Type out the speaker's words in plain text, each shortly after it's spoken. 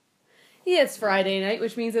It's Friday night,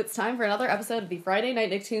 which means it's time for another episode of the Friday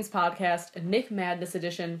Night Nicktoons podcast, Nick Madness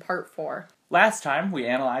Edition, Part 4. Last time, we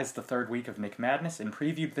analyzed the third week of Nick Madness and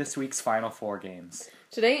previewed this week's final four games.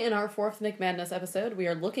 Today, in our fourth Nick Madness episode, we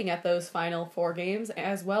are looking at those final four games,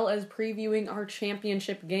 as well as previewing our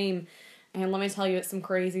championship game. And let me tell you, some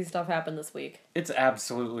crazy stuff happened this week. It's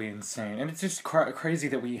absolutely insane. And it's just crazy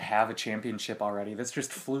that we have a championship already. This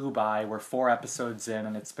just flew by. We're 4 episodes in,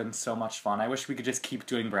 and it's been so much fun. I wish we could just keep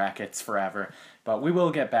doing brackets forever. But we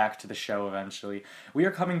will get back to the show eventually. We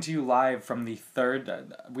are coming to you live from the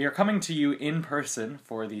we are coming to you in person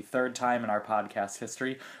for the third time in our podcast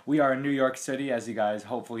history. We are in New York City, as you guys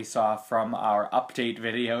hopefully saw from our update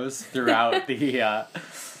videos throughout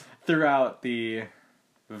the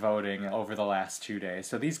voting over the last 2 days.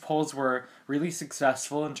 So these polls were really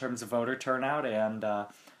successful in terms of voter turnout, and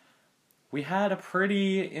we had a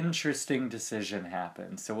pretty interesting decision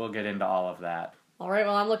happen. So we'll get into all of that. Alright,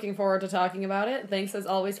 well, I'm looking forward to talking about it. Thanks as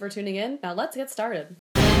always for tuning in. Now let's get started.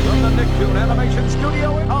 From the Nicktoon Animation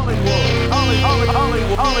Studio in Hollywood.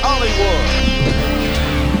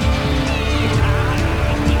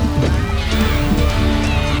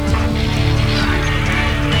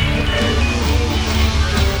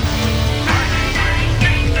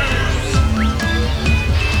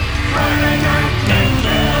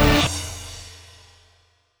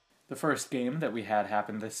 The first game that we had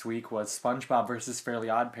happen this week was SpongeBob vs. Fairly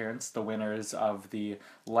OddParents, the winners of the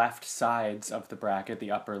left sides of the bracket, the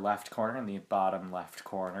upper left corner and the bottom left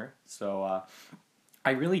corner. So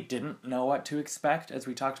I really didn't know what to expect, as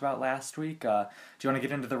we talked about last week. Do you want to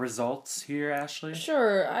get into the results here, Ashley?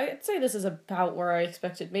 Sure, I'd say this is about where I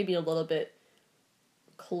expected, maybe a little bit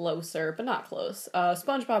closer, but not close.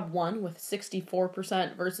 SpongeBob won with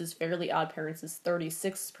 64% versus Fairly OddParents'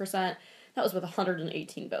 36%. That was with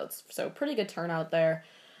 118 votes, so pretty good turnout there.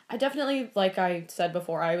 I definitely, like I said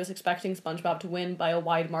before, I was expecting SpongeBob to win by a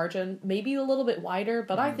wide margin, maybe a little bit wider,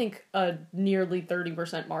 but I think a nearly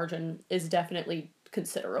 30% margin is definitely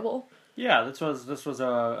considerable. Yeah, this was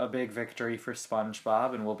a big victory for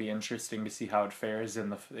SpongeBob, and will be interesting to see how it fares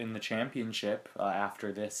in the championship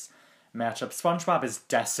after this matchup. SpongeBob has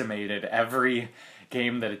decimated every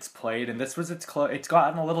game that it's played, and this was it's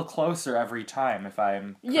gotten a little closer every time, if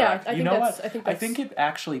I'm correct. Yeah, I think it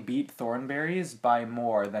actually beat Thornberry's by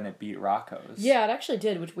more than it beat Rocco's. Yeah, it actually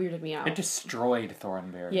did, which weirded me out. It destroyed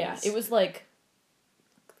Thornberry's. Yeah, it was like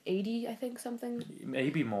 80, I think, something.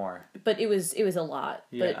 Maybe more. But it was a lot.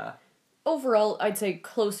 Yeah. But overall, I'd say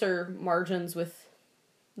closer margins with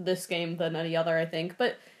this game than any other, I think.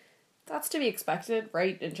 But that's to be expected,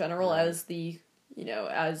 right? In general, as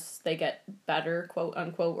as they get better, quote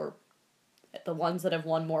unquote, or the ones that have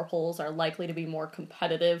won more polls are likely to be more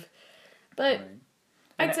competitive. But Right.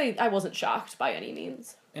 I'd say I wasn't shocked by any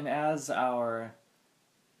means. And as our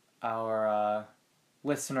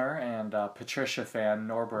listener and Patricia fan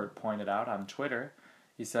Norbert pointed out on Twitter,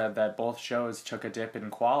 he said that both shows took a dip in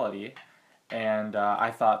quality, and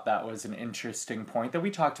I thought that was an interesting point that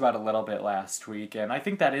we talked about a little bit last week, and I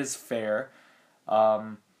think that is fair.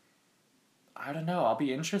 I don't know, I'll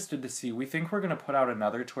be interested to see. We think we're going to put out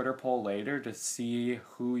another Twitter poll later to see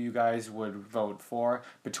who you guys would vote for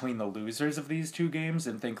between the losers of these two games,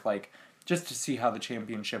 and think, just to see how the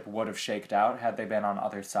championship would have shaked out had they been on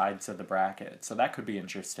other sides of the bracket. So that could be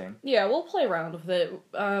interesting. Yeah, we'll play around with it.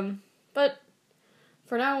 But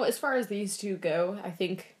for now, as far as these two go, I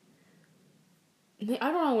think,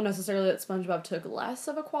 I don't know necessarily that SpongeBob took less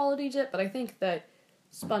of a quality dip, but I think that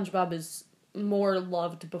SpongeBob is more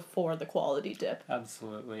loved before the quality dip.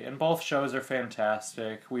 Absolutely. And both shows are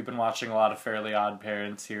fantastic. We've been watching a lot of Fairly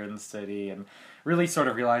OddParents here in the city, and really sort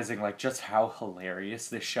of realizing just how hilarious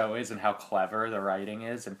this show is and how clever the writing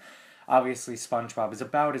is. And obviously SpongeBob is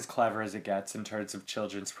about as clever as it gets in terms of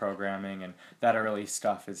children's programming, and that early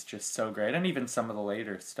stuff is just so great, and even some of the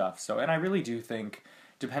later stuff. So, and I really do think,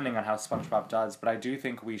 depending on how SpongeBob does, but I do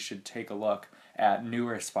think we should take a look at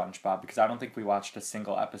newer SpongeBob, because I don't think we watched a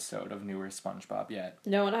single episode of newer SpongeBob yet.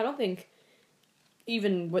 No, and I don't think,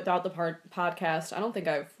 even without the podcast, I don't think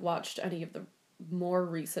I've watched any of the more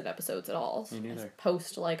recent episodes at all. Me neither.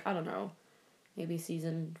 Post, I don't know, maybe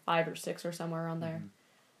season 5 or 6 or somewhere around there.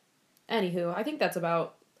 Anywho, I think that's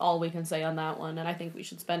about all we can say on that one, and I think we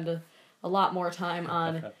should spend a lot more time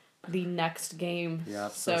on the next game. Yeah,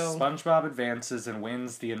 so SpongeBob advances and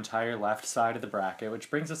wins the entire left side of the bracket, which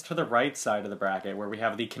brings us to the right side of the bracket, where we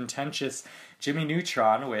have the contentious Jimmy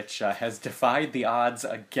Neutron, which has defied the odds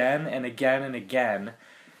again and again and again,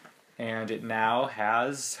 and it now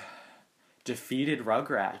has defeated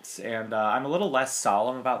Rugrats. And I'm a little less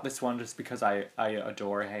solemn about this one just because I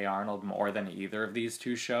adore Hey Arnold more than either of these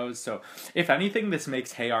two shows. So if anything, this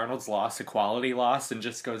makes Hey Arnold's loss a quality loss and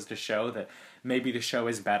just goes to show that maybe the show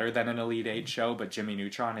is better than an Elite Eight show, but Jimmy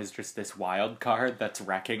Neutron is just this wild card that's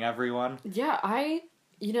wrecking everyone. Yeah, I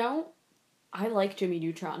like Jimmy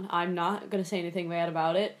Neutron. I'm not going to say anything bad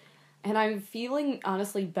about it. And I'm feeling,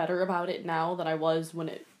 honestly, better about it now than I was when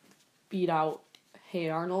it beat out Hey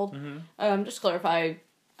Arnold. Just to clarify,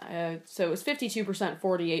 so it was 52%,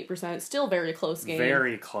 48%. Still very close game.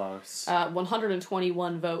 Very close.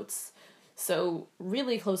 121 votes. So,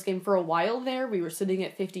 really close game. For a while there, we were sitting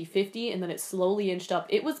at 50-50, and then it slowly inched up.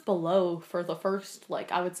 It was below for the first,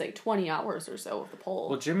 I would say, 20 hours or so of the poll.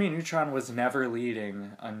 Well, Jimmy Neutron was never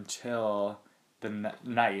leading until the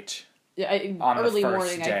night. Yeah, on early the first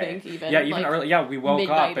morning, day. I think, even. Yeah, even early. Yeah, we woke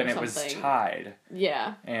up and it was something. tied.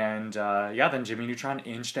 Yeah. And, then Jimmy Neutron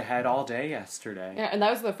inched ahead all day yesterday. Yeah, and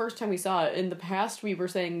that was the first time we saw it. In the past, we were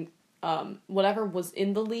saying whatever was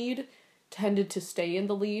in the lead tended to stay in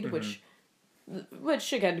the lead, which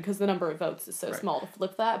again, because the number of votes is so small to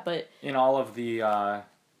flip that, but... In all of the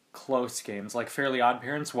close games, like Fairly Odd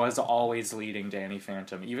Parents was always leading Danny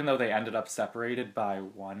Phantom, even though they ended up separated by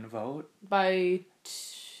 1 vote. By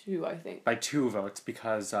 2, I think. By 2 votes,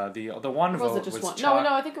 because the one vote was... Was it just 1?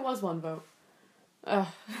 No, I think it was 1 vote. I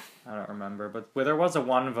don't remember, but there was a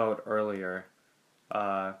 1 vote earlier.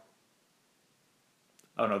 There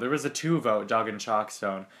was a 2 vote, Doug and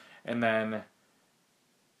Chalkstone, and then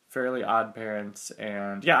Fairly Odd Parents,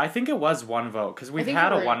 and I think it was 1 vote, because we've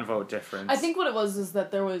had a 1 vote difference. I think what it was is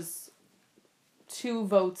that there was 2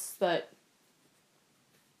 votes that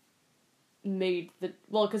made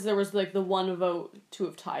because there was the 1 vote to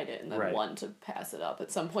have tied it, and then 1 to pass it up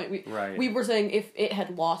at some point. We were saying if it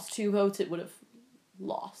had lost 2 votes, it would have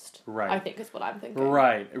lost. Right. I think is what I'm thinking.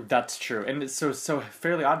 Right, that's true. And so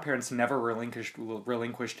Fairly Odd Parents never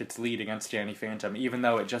relinquished its lead against Danny Phantom, even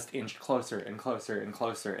though it just inched closer and closer and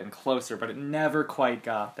closer and closer, but it never quite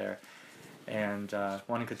got there. And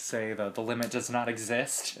one could say the limit does not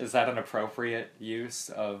exist. Is that an appropriate use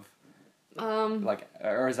of...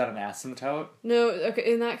 or is that an asymptote? No,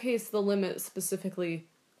 okay, in that case, the limit specifically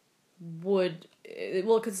would...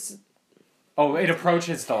 because... Oh, it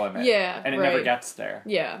approaches the limit. Yeah, and it never gets there.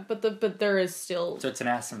 Yeah, but there is still... So it's an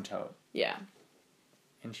asymptote. Yeah.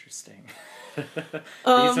 Interesting. These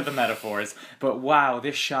are the metaphors. But wow,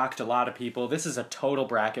 this shocked a lot of people. This is a total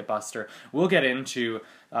bracket buster. We'll get into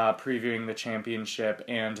previewing the championship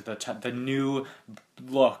and the new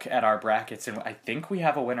look at our brackets, and I think we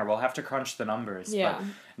have a winner. We'll have to crunch the numbers. Yeah.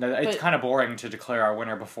 But it's kind of boring to declare our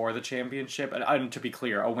winner before the championship. And to be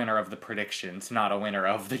clear, a winner of the predictions, not a winner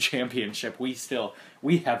of the championship.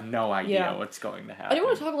 We have no idea what's going to happen. I do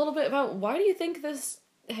want to talk a little bit about why do you think this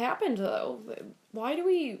happened, though? Why do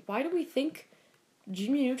we think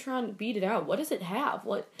Jimmy Neutron beat it out? What does it have?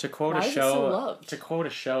 Why is it so loved? To quote a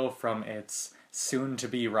show from its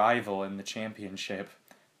soon-to-be rival in the championship,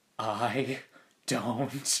 I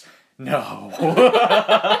don't know.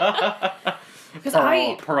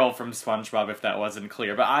 Pearl from SpongeBob, if that wasn't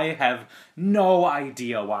clear. But I have no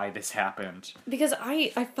idea why this happened. Because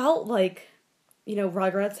I felt like,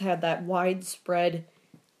 Rugrats had that widespread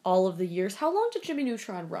all of the years. How long did Jimmy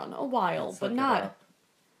Neutron run? A while, but not...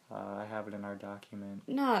 I have it in our document.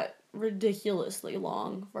 Not ridiculously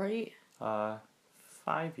long, right? 5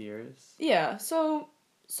 years. Yeah, so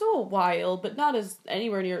a while, but not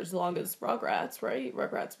anywhere near as long as Rugrats, right?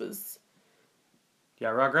 Rugrats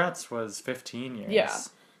was 15 years. Yeah.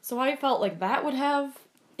 So I felt like that would have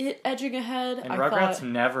it edging ahead. And Rugrats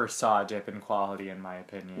never saw a dip in quality, in my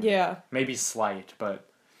opinion. Yeah. Maybe slight, but...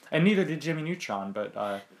 And neither did Jimmy Neutron, but...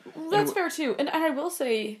 That's fair, too. And I will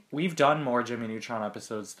say... We've done more Jimmy Neutron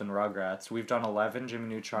episodes than Rugrats. We've done 11 Jimmy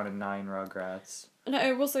Neutron and 9 Rugrats. And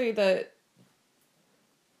I will say that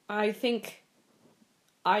I think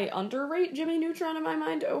I underrate Jimmy Neutron in my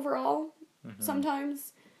mind overall,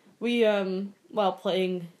 sometimes. We, while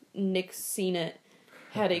playing Nick Seen It,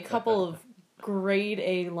 had a couple of grade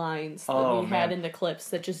A lines that we had in the clips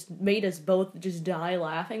that just made us both just die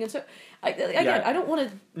laughing. And so, I don't want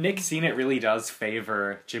to... Nick Seen It really does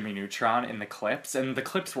favor Jimmy Neutron in the clips, and the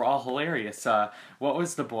clips were all hilarious. What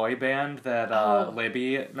was the boy band that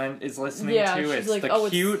Libby is listening to? It's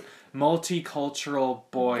like, cute, multicultural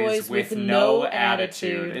boys with no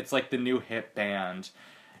attitude. It's like the new hip band.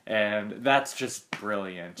 And that's just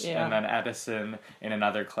brilliant. Yeah. And then Edison, in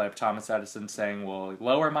another clip, Thomas Edison saying, well,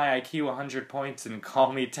 lower my IQ 100 points and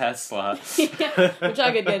call me Tesla. Yeah, which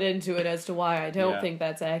I could get into it as to why I don't Yeah. think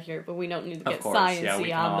that's accurate, but we don't need to get Of course,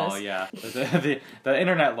 sciencey on this. Yeah. The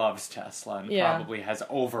internet loves Tesla and Yeah. probably has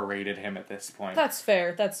overrated him at this point. That's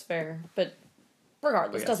fair, but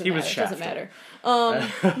regardless, But yes, he was doesn't matter.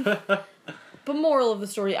 But moral of the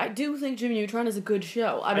story, I do think Jimmy Neutron is a good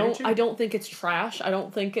show. I don't think it's trash. I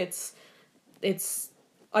don't think it's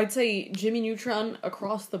I'd say Jimmy Neutron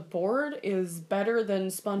across the board is better than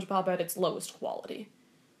SpongeBob at its lowest quality.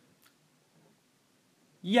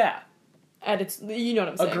 Yeah. At its, you know what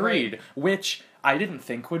I'm saying, Agreed. right? Which I didn't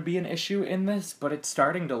think would be an issue in this, but it's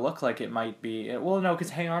starting to look like it might be. Well, no,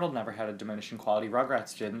 because Hey Arnold never had a diminishing quality.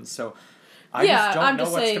 Rugrats didn't, so I just don't know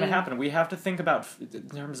what's going to happen. We have to think about in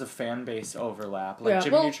terms of fan base overlap. Like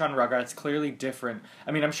Jimmy Neutron, Rugrats, clearly different.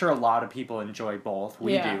 I mean, I'm sure a lot of people enjoy both.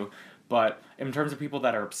 We do. But in terms of people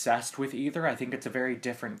that are obsessed with either, I think it's a very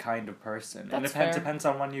different kind of person. That's and fair. It depends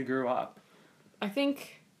on when you grew up. I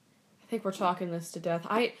think we're talking this to death.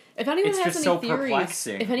 If anyone It's has just any so theories,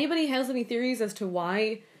 perplexing. if anybody has any theories as to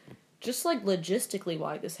why, just like logistically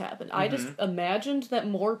why this happened, I just imagined that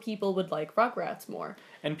more people would like Rugrats more.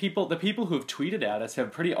 And the people who've tweeted at us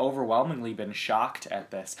have pretty overwhelmingly been shocked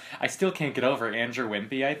at this. I still can't get over Andrew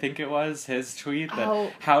Wimpy, I think it was, his tweet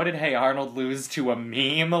that, how did Hey Arnold lose to a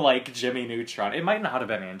meme like Jimmy Neutron? It might not have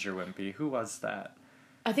been Andrew Wimpy. Who was that?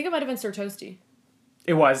 I think it might have been Sir Toasty.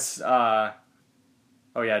 It was, oh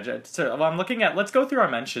yeah, so I'm looking at, let's go through our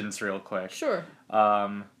mentions real quick. Sure.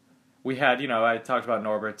 We had, I talked about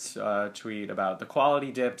Norbert's tweet about the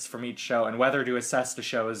quality dips from each show and whether to assess the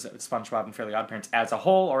shows SpongeBob and Fairly OddParents as a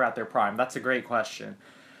whole or at their prime. That's a great question.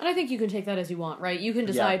 And I think you can take that as you want, right? You can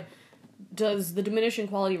decide, does the diminishing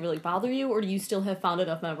quality really bother you, or do you still have fond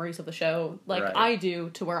enough memories of the show, like I do,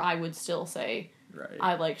 to where I would still say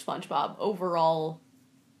I like SpongeBob overall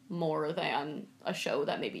more than a show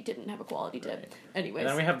that maybe didn't have a quality dip. Right. Anyways. And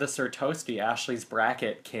then we have the Sir Toasty, Ashley's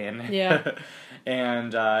bracket kin. Yeah.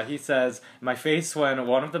 And he says, my face when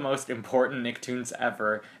one of the most important Nicktoons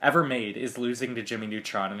ever made is losing to Jimmy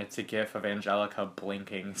Neutron, and it's a gif of Angelica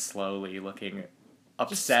blinking slowly, looking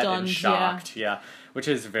upset stunned, and shocked. Yeah, which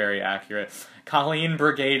is very accurate. Colleen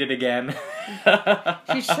brigaded again.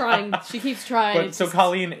 She's trying. She keeps trying. But, so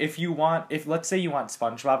Colleen, if let's say you want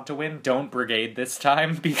SpongeBob to win, don't brigade this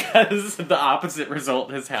time because the opposite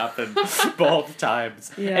result has happened both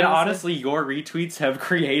times. Yeah, and honestly, your retweets have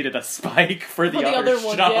created a spike for the other show.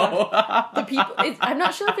 One, yeah. The people. I'm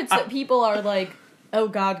not sure if it's that people are like, oh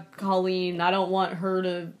God, Colleen, I don't want her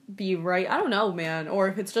to be right. I don't know, man. Or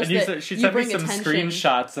if it's just that she you sent bring me some attention.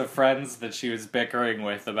 screenshots of friends that she was bickering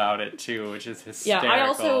with about it too, which is hysterical. Yeah, I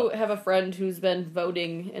also have a friend who's been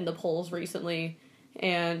voting in the polls recently,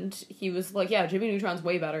 and he was like, yeah, Jimmy Neutron's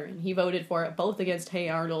way better. And he voted for it both against Hey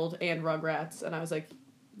Arnold and Rugrats. And I was like,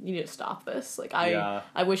 you need to stop this. Like,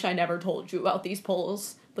 I wish I never told you about these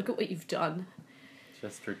polls. Look at what you've done.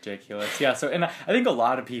 Just ridiculous. Yeah, so, and I think a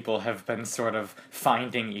lot of people have been sort of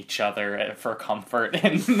finding each other for comfort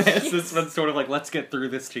in this. It's been sort of like, let's get through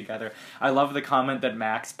this together. I love the comment that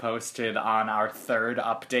Max posted on our third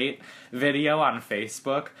update video on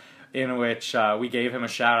Facebook, in which we gave him a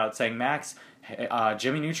shout out saying, Max,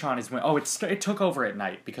 Jimmy Neutron is winning. Oh, it took over at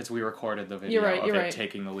night because we recorded the video of it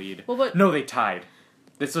taking the lead. Well, but no, they tied.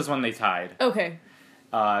 This was when they tied. Okay.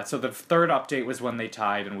 So the third update was when they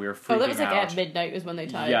tied, and we were freaking out. Oh, that was like at midnight was when they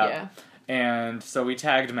tied, yeah. And so we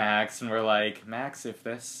tagged Max, and we're like, Max, if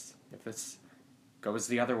this goes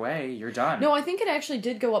the other way, you're done. No, I think it actually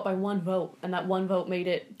did go up by one vote, and that one vote made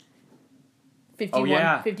it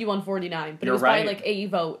 51-49. But it was by like a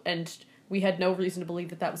vote, and we had no reason to believe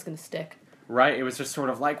that was going to stick. Right, it was just sort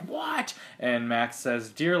of like, what? And Max says,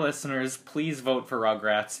 dear listeners, please vote for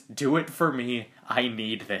Rugrats. Do it for me. I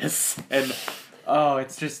need this. And... oh,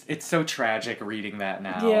 it's so tragic reading that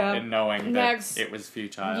now and knowing Max, that it was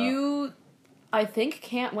futile. You, I think,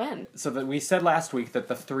 can't win. So that we said last week that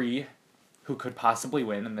the three who could possibly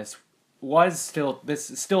win, and this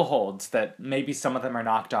still holds, that maybe some of them are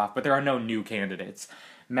knocked off, but there are no new candidates.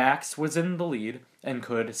 Max was in the lead and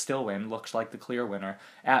could still win, looks like the clear winner.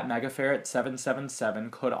 At Megaferret 777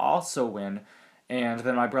 could also win. And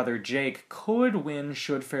then my brother Jake could win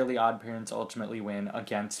should Fairly OddParents ultimately win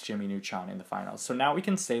against Jimmy Neutron in the finals. So now we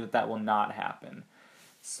can say that will not happen.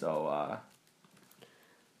 So,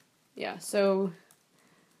 yeah, so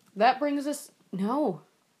that brings us... No,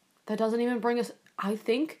 that doesn't even bring us... I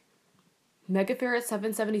think Megaferret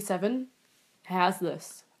 777 has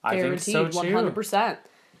this. Guaranteed, I think so too. 100%.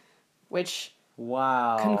 Which...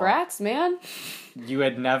 Wow. Congrats, man. You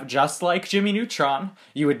had never, just like Jimmy Neutron,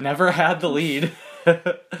 you had never had the lead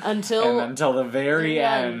until the very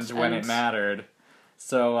end when it mattered.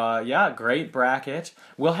 So, yeah, great bracket.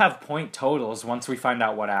 We'll have point totals once we find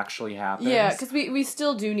out what actually happens. Yeah, because we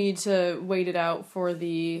still do need to wait it out for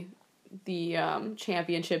the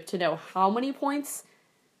championship to know how many points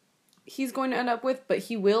he's going to end up with, but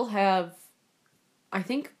he will have, I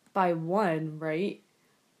think, by one, right?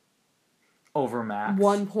 Over max.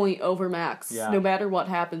 1 point over max, yeah. no matter what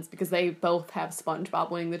happens, because they both have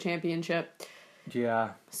SpongeBob winning the championship. Yeah.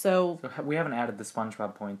 So we haven't added the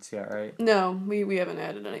SpongeBob points yet, right? No, we haven't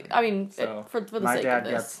added any. I mean, so for the sake of this. My dad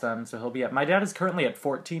gets them, so he'll be at... My dad is currently at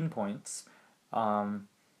 14 points. The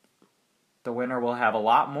winner will have a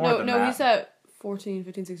lot more than that. No, he's at 14,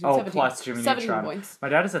 15, 16, 17. Plus Jimmy 17 Neutron. points. My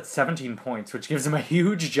dad is at 17 points, which gives him a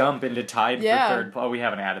huge jump into tied for third. Oh, we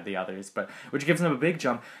haven't added the others, but which gives him a big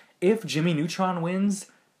jump. If Jimmy Neutron wins,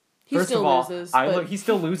 first of all, he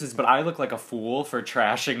still loses, but I look like a fool for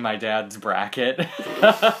trashing my dad's bracket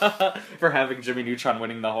for having Jimmy Neutron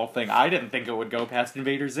winning the whole thing. I didn't think it would go past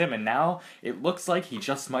Invader Zim, and now it looks like he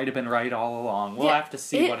just might have been right all along. We'll have to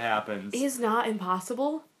see what happens. It is not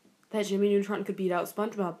impossible that Jimmy Neutron could beat out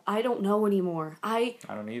SpongeBob. I don't know anymore. I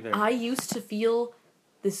don't either. I used to feel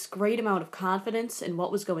this great amount of confidence in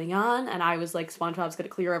what was going on, and I was like, SpongeBob's going to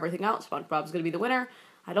clear everything out. SpongeBob's going to be the winner.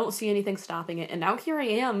 I don't see anything stopping it. And now here I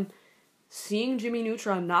am, seeing Jimmy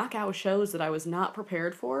Neutron knock out shows that I was not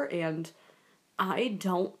prepared for, and I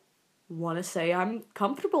don't want to say I'm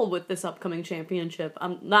comfortable with this upcoming championship.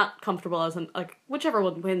 I'm not comfortable as in, like, whichever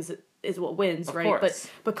one wins is what wins, of right? Course.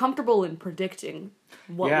 But comfortable in predicting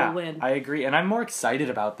what will win. I agree. And I'm more excited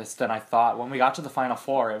about this than I thought. When we got to the Final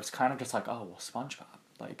Four, it was kind of just like, oh, well, SpongeBob.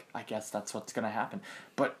 Like, I guess that's what's going to happen.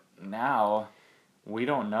 But now... we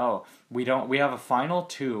don't know. We have a final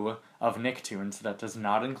 2 of Nicktoons that does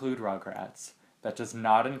not include Rugrats. That does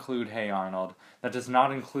not include Hey Arnold. That does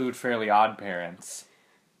not include Fairly Odd Parents.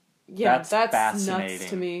 Yeah, that's fascinating. Nuts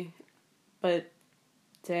to me. But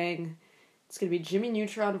dang, it's gonna be Jimmy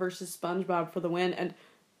Neutron versus SpongeBob for the win, and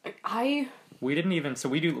we didn't even... So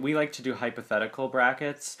we like to do hypothetical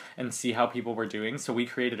brackets and see how people were doing, so we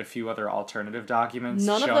created a few other alternative documents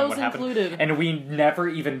none showing of those what happened. included. And we never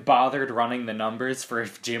even bothered running the numbers for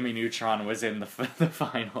if Jimmy Neutron was in the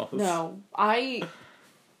finals. No,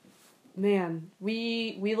 man,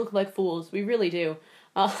 we look like fools. We really do.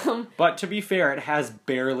 But to be fair, it has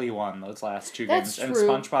barely won those last 2 games. True. And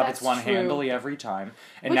SpongeBob has won true. handily every time.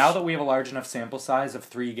 And now that we have a large enough sample size of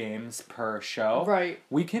 3 games per show, right.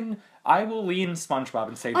 I will lean SpongeBob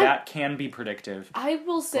and say that can be predictive. I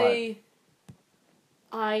will say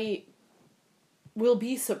I will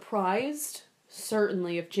be surprised,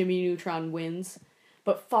 certainly, if Jimmy Neutron wins,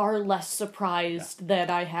 but far less surprised than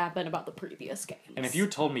I have been about the previous games. And if you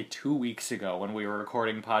told me 2 weeks ago when we were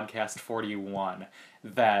recording podcast 41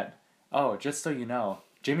 that, oh, just so you know,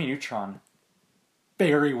 Jimmy Neutron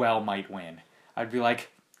very well might win, I'd be like,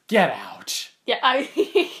 get out. Yeah,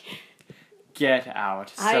 Get out.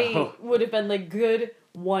 So, I would have been like, good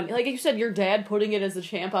one. Like you said, your dad putting it as a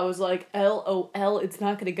champ, I was like, LOL, it's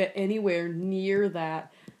not going to get anywhere near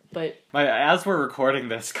that. But as we're recording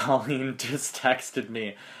this, Colleen just texted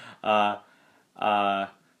me, I'm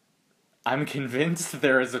convinced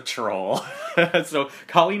there is a troll. So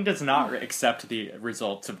Colleen does not accept the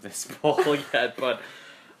results of this poll yet, but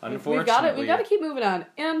unfortunately... We gotta keep moving on.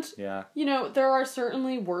 And, yeah. you know, there are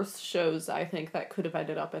certainly worse shows, I think, that could have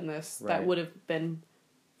ended up in this that would have been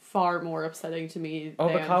far more upsetting to me. Oh,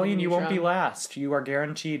 but Colleen, you won't be last. You are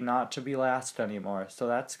guaranteed not to be last anymore, so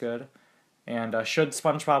that's good. And should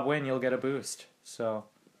SpongeBob win, you'll get a boost. So,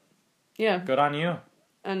 yeah, good on you.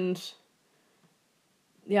 And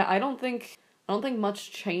yeah, I don't think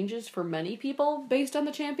much changes for many people based on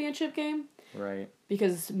the championship game. Right.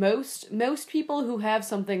 Because most people who have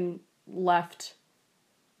something left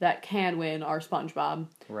that can win are SpongeBob.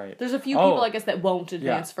 Right. There's a few people, I guess, that won't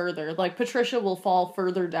advance further. Like, Patricia will fall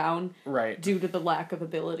further down due to the lack of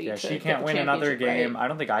ability to she can't win another game. Right. I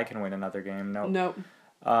don't think I can win another game. Nope.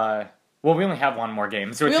 Well, we only have one more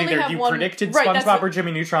game, so it's either you predicted SpongeBob or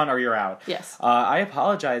Jimmy Neutron, or you're out. Yes. I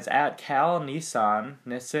apologize. At Cal Nissan.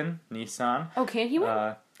 Oh, can he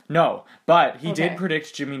win? No, but he did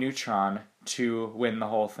predict Jimmy Neutron to win the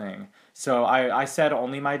whole thing. So I said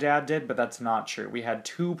only my dad did, but that's not true. We had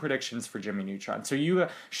 2 predictions for Jimmy Neutron. So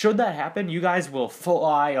should that happen, you guys will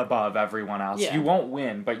fly above everyone else. Yeah. You won't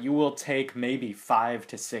win, but you will take maybe 5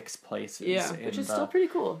 to 6 places. Yeah, which is still pretty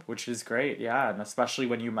cool. Which is great, yeah, and especially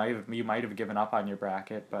when you might have given up on your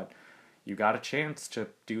bracket, but you got a chance to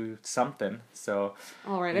do something. So,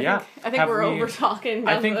 All right, yeah. I think we're over talking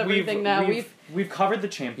everything now. We've covered the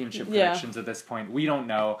championship predictions at this point. We don't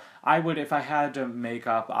know. I would, if I had to make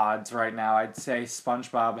up odds right now, I'd say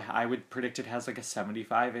SpongeBob, I would predict it has like a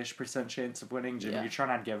 75-ish% chance of winning. Jimmy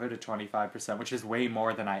Neutron, I'd give it a 25%, which is way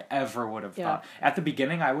more than I ever would have thought. At the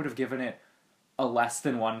beginning, I would have given it a less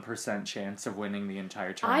than 1% chance of winning the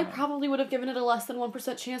entire tournament. I probably would have given it a less than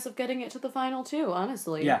 1% chance of getting it to the final too,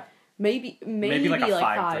 honestly. Yeah. Maybe like a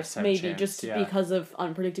 5%, maybe chance, just because of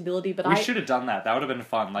unpredictability. But we should have done that. That would have been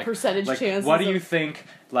fun. Like percentage chances. What do you think?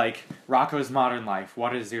 Like Rocco's Modern Life.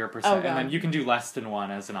 What is 0%? And then you can do less than 1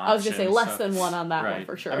 as an option. I was gonna say less than 1 on that one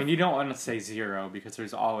for sure. I mean, you don't want to say 0 because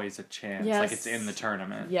there's always a chance. Yes. Like it's in the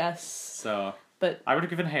tournament. Yes. So. But I would have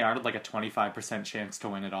given Hey Arnold like a 25% chance to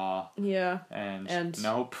win it all. Yeah. And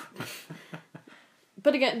nope.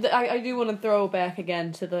 But again, I do want to throw back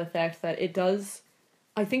again to the fact that it does.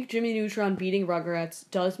 I think Jimmy Neutron beating Rugrats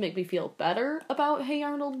does make me feel better about Hey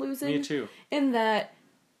Arnold losing. Me too. In that,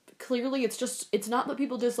 clearly it's not that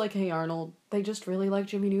people dislike Hey Arnold, they just really like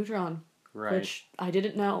Jimmy Neutron. Right. Which I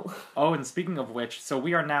didn't know. Oh, and speaking of which, so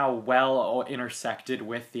we are now well intersected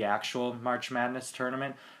with the actual March Madness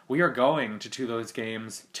tournament. We are going to those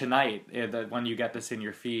games tonight, when you get this in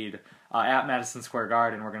your feed, at Madison Square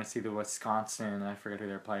Garden. We're going to see the Wisconsin, I forget who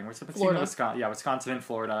they're playing. We're supposed to see Wisconsin and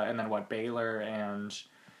Florida, and then Baylor and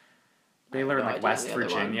West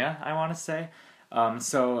Virginia, I want to say.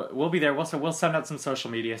 So we'll be there. We'll send out some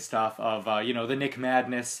social media stuff of, the Nick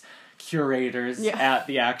Madness curators at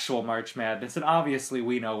the actual March Madness, and obviously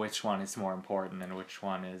we know which one is more important and which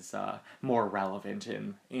one is more relevant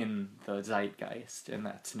in the zeitgeist, and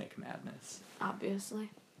that's Nick Madness. Obviously.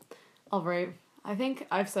 All right. I think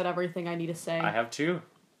I've said everything I need to say. I have too.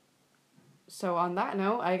 So on that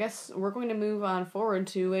note, I guess we're going to move on forward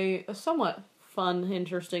to a somewhat fun,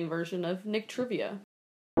 interesting version of Nick Trivia.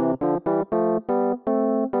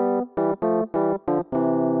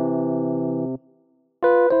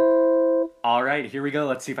 All right, here we go.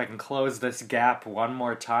 Let's see if I can close this gap one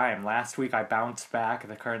more time. Last week I bounced back.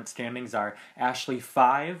 The current standings are Ashley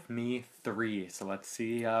 5, me 3. So let's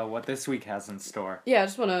see what this week has in store. Yeah, I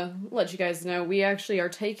just want to let you guys know, we actually are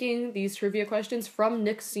taking these trivia questions from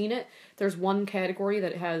Nick's Seen It. There's one category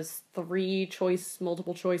that has 3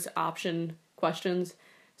 multiple choice option questions.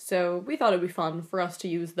 So we thought it'd be fun for us to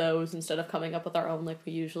use those instead of coming up with our own like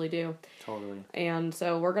we usually do. Totally. And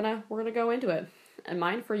so we're gonna go into it. And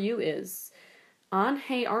mine for you is, on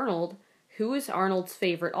Hey Arnold, who is Arnold's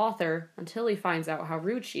favorite author until he finds out how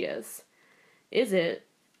rude she is? Is it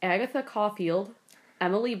Agatha Caulfield,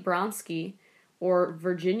 Emily Bronsky, or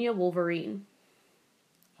Virginia Wolverine?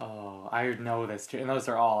 Oh, I know this too. And those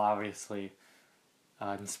are all obviously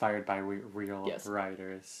inspired by real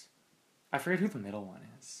writers. I forget who the middle one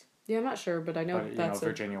is. Yeah, I'm not sure, but I know that's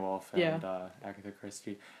Virginia Woolf and Agatha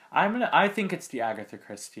Christie. I think it's the Agatha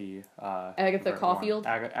Christie. Agatha Caulfield?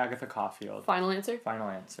 Agatha Caulfield. Final answer? Final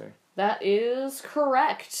answer. That is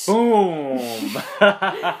correct. Boom!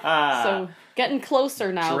 So, getting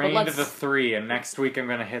closer now. Drained to the 3, and next week I'm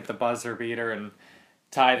going to hit the buzzer beater and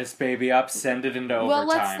tie this baby up, send it into overtime.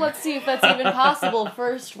 Well, let's see if that's even possible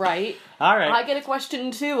first, right? All right. I get a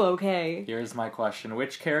question too, okay? Here's my question.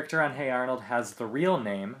 Which character on Hey Arnold has the real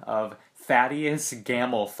name of Thaddeus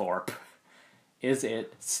Gamblethorpe? Is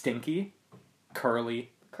it Stinky,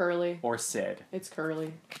 Curly, or Sid? It's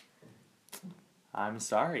Curly. I'm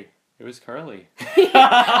sorry. It was Curly.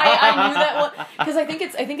 I knew that one because I think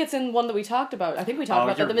it's in one that we talked about. I think we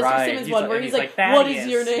talked about the Mr. Simmons one where he's like, "What is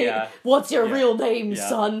your name? Yeah. What's your real name,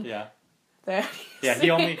 son?" Yeah. Thaddeus.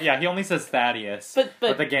 He only says Thaddeus.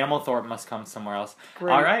 But the Gamblethorpe must come somewhere else.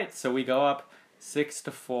 Great. All right, so we go up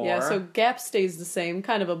 6-4. Yeah, so gap stays the same.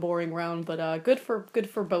 Kind of a boring round, but good for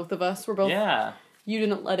both of us. We're both. Yeah. You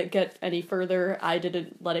didn't let it get any further. I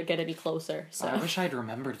didn't let it get any closer. So I wish I'd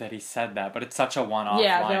remembered that he said that, but it's such a one-off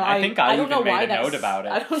line. No, I think I don't even know made why a note about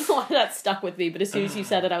it. I don't know why that stuck with me, but as soon as you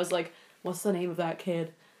said it, I was like, what's the name of that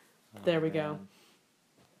kid? There we go.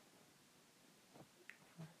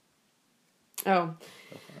 Oh.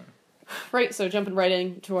 Right, so jumping right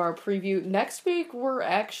into our preview. Next week, we're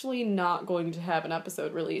actually not going to have an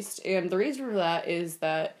episode released. And the reason for that is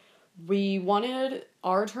that we wanted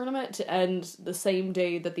our tournament to end the same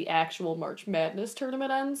day that the actual March Madness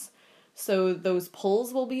tournament ends. So those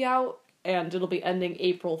polls will be out, and it'll be ending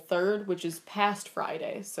April 3rd, which is past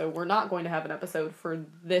Friday. So we're not going to have an episode for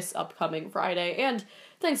this upcoming Friday, and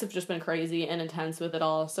things have just been crazy and intense with it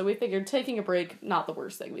all, so we figured taking a break, not the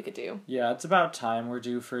worst thing we could do. Yeah, it's about time we're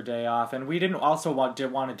due for a day off, and we didn't also want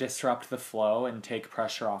to disrupt the flow and take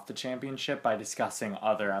pressure off the championship by discussing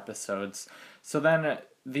other episodes. So then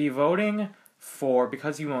the voting for,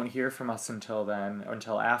 because you won't hear from us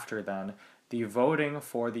until after then, the voting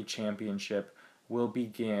for the championship will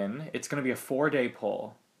begin. It's going to be a 4-day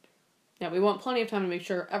poll. Yeah, we want plenty of time to make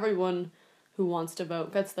sure everyone who wants to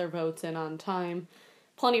vote gets their votes in on time.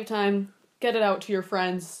 Plenty of time. Get it out to your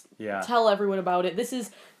friends. Yeah. Tell everyone about it. This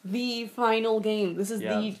is the final game. This is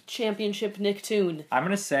the championship Nicktoon. I'm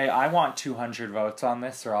going to say I want 200 votes on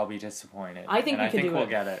this or I'll be disappointed. I think we'll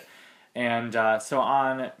get it. And so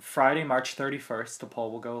on Friday, March 31st, the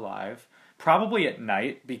poll will go live. Probably at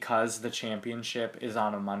night because the championship is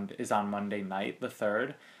on Monday night, the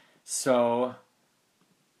 3rd. So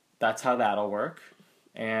that's how that'll work.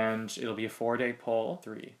 And it'll be a 4-day poll.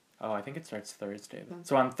 I think it starts Thursday.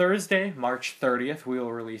 So on Thursday, March 30th, we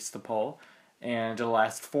will release the poll. And it'll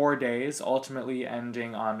last 4 days, ultimately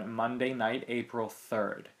ending on Monday night, April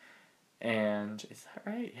 3rd. And is that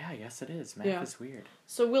right? Yeah, yes it is. Math is weird.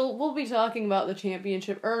 So we'll be talking about the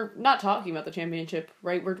championship, or not talking about the championship,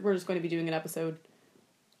 right? We're just going to be doing an episode.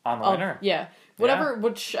 On the winner. Yeah.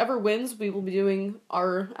 Whichever wins, we will be doing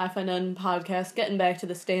our FNN podcast, getting back to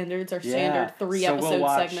the standards, our standard 3-episode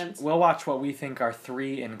segments. We'll watch what we think are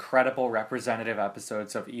 3 incredible representative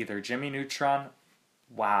episodes of either Jimmy Neutron,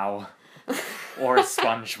 wow, or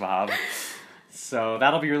SpongeBob. So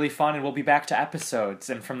that'll be really fun, and we'll be back to episodes.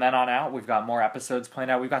 And from then on out, we've got more episodes planned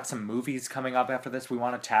out. We've got some movies coming up after this. We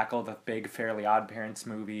want to tackle the big Fairly Odd Parents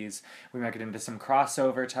movies. We might get into some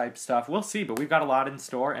crossover type stuff. We'll see, but we've got a lot in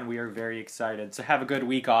store, and we are very excited. So have a good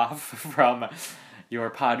week off from your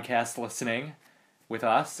podcast listening with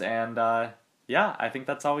us. And I think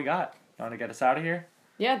that's all we got. You want to get us out of here?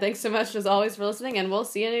 Yeah, thanks so much as always for listening, and we'll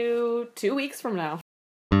see you 2 weeks from now.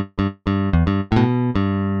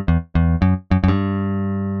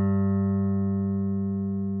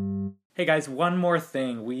 Hey guys, one more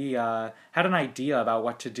thing. We had an idea about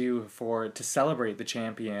what to do to celebrate the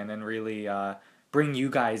champion and really bring you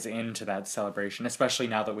guys into that celebration, especially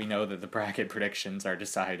now that we know that the bracket predictions are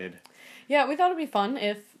decided. Yeah, we thought it'd be fun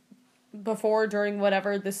if before, during,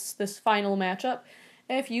 whatever, this final matchup,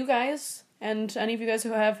 if you guys, and any of you guys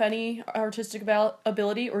who have any artistic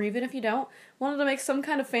ability, or even if you don't, wanted to make some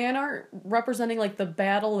kind of fan art representing, like, the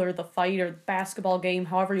battle or the fight or the basketball game,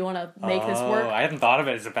 however you want to make this work. I hadn't thought of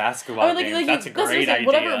it as a basketball game. That's a great idea.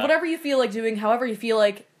 Whatever you feel like doing, however you feel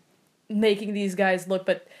like making these guys look,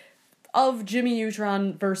 but of Jimmy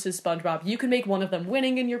Neutron versus SpongeBob. You can make one of them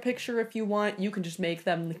winning in your picture if you want. You can just make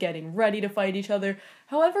them getting ready to fight each other.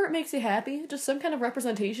 However it makes you happy, just some kind of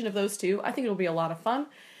representation of those two. I think it'll be a lot of fun.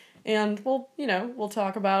 And we'll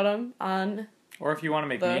talk about them on... Or if you want to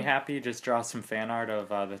make me happy, just draw some fan art of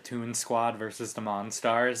the Toon Squad versus the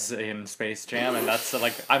Monstars in Space Jam, and that's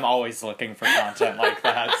I'm always looking for content like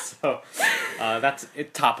that. So that's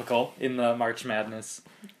topical in the March Madness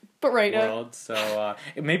world. So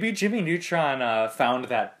maybe Jimmy Neutron found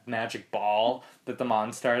that magic ball that the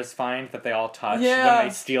Monstars find that they all touch when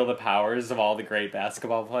they steal the powers of all the great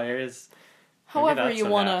basketball players. However you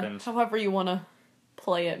wanna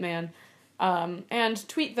play it, man. And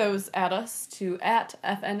tweet those at us to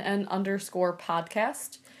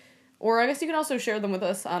 @FNN_podcast. Or I guess you can also share them with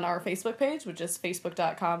us on our Facebook page, which is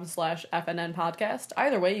facebook.com/FNN podcast.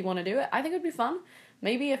 Either way you want to do it, I think it would be fun.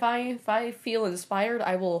 Maybe if I feel inspired,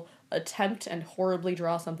 I will attempt and horribly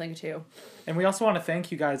draw something too. And we also want to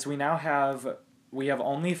thank you guys. We have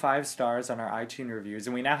only 5 stars on our iTunes reviews,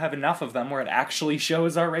 and we now have enough of them where it actually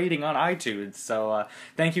shows our rating on iTunes. So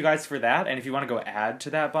thank you guys for that, and if you want to go add to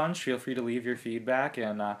that bunch, feel free to leave your feedback,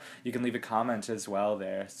 and you can leave a comment as well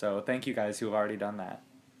there. So thank you guys who have already done that.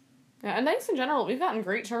 Yeah, and thanks in general. We've gotten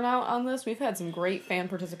great turnout on this. We've had some great fan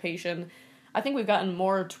participation. I think we've gotten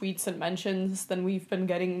more tweets and mentions than we've been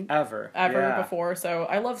getting ever before, so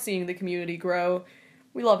I love seeing the community grow.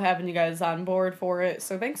 We love having you guys on board for it,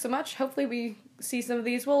 so thanks so much. Hopefully we see some of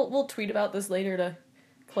these. We'll tweet about this later to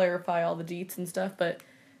clarify all the deets and stuff, but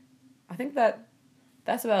I think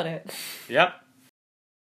that's about it. Yep.